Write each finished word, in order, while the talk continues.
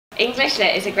English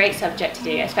Lit is a great subject to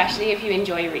do, especially if you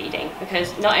enjoy reading,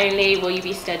 because not only will you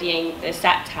be studying the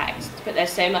set text, but there's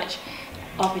so much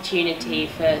opportunity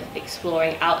for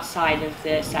exploring outside of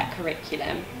the set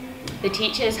curriculum. The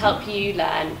teachers help you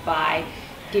learn by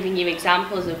giving you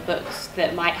examples of books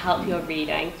that might help your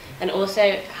reading and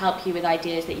also help you with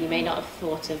ideas that you may not have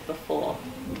thought of before.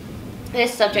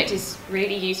 This subject is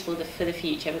really useful for the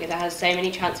future because it has so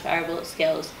many transferable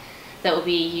skills that will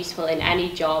be useful in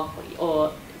any job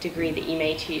or degree that you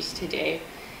may choose to do.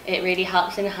 It really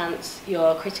helps enhance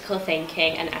your critical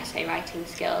thinking and essay writing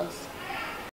skills.